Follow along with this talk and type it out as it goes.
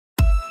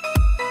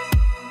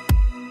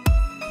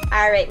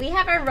All right, we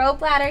have our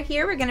rope ladder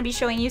here. We're gonna be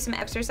showing you some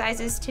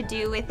exercises to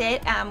do with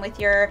it with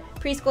your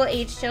preschool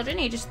age children,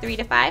 ages 3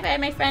 to 5. I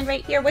have my friend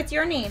right here. What's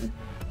your name?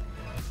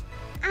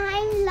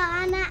 I'm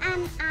Lana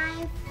and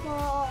I'm 4.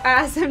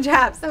 Awesome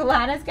job. So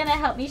Lana's gonna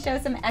help me show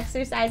some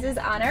exercises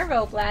on our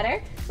rope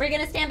ladder. We're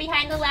gonna stand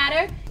behind the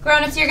ladder.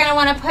 Grown-ups, you're gonna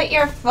wanna put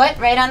your foot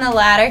right on the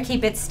ladder,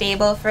 keep it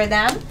stable for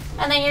them.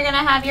 And then you're gonna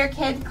have your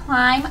kid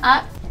climb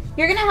up.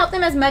 You're gonna help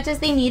them as much as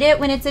they need it.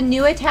 When it's a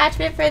new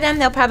attachment for them,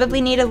 they'll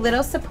probably need a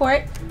little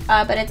support,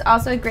 but it's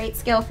also a great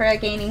skill for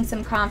gaining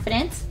some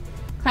confidence.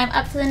 Climb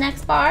up to the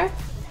next bar.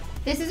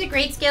 This is a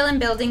great skill in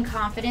building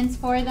confidence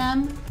for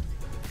them.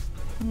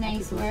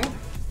 Nice work.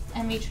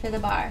 And reach for the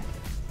bar.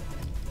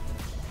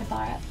 The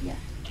bar up, yeah.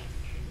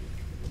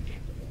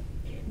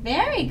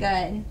 Very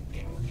good.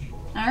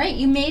 All right,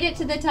 you made it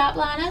to the top,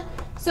 Lana.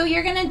 So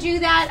you're gonna do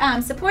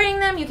that supporting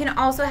them. You can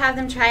also have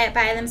them try it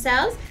by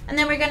themselves. And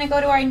then we're gonna go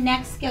to our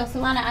next skill. So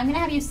Lana, I'm gonna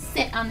have you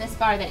sit on this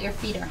bar that your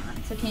feet are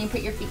on. So can you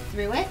put your feet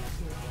through it?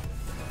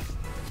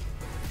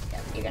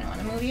 Yep, you're gonna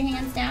wanna move your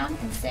hands down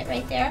and sit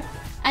right there.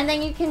 And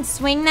then you can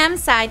swing them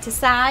side to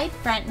side,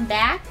 front and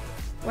back,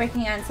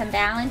 working on some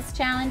balance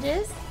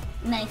challenges.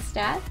 Nice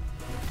stuff.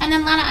 And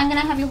then Lana, I'm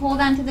gonna have you hold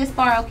on to this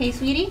bar, okay,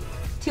 sweetie?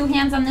 2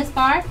 hands on this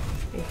bar.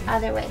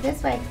 Other way,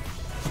 this way.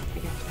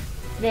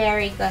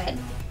 Very good.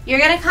 You're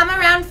gonna come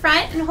around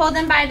front and hold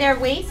them by their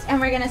waist,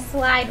 and we're gonna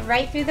slide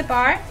right through the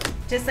bar,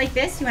 just like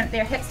this. You want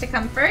their hips to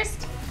come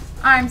first,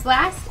 arms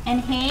last, and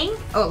hang.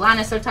 Oh,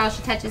 Lana's so tall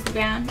she touches the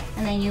ground,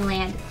 and then you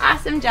land.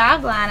 Awesome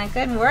job, Lana,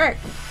 good work.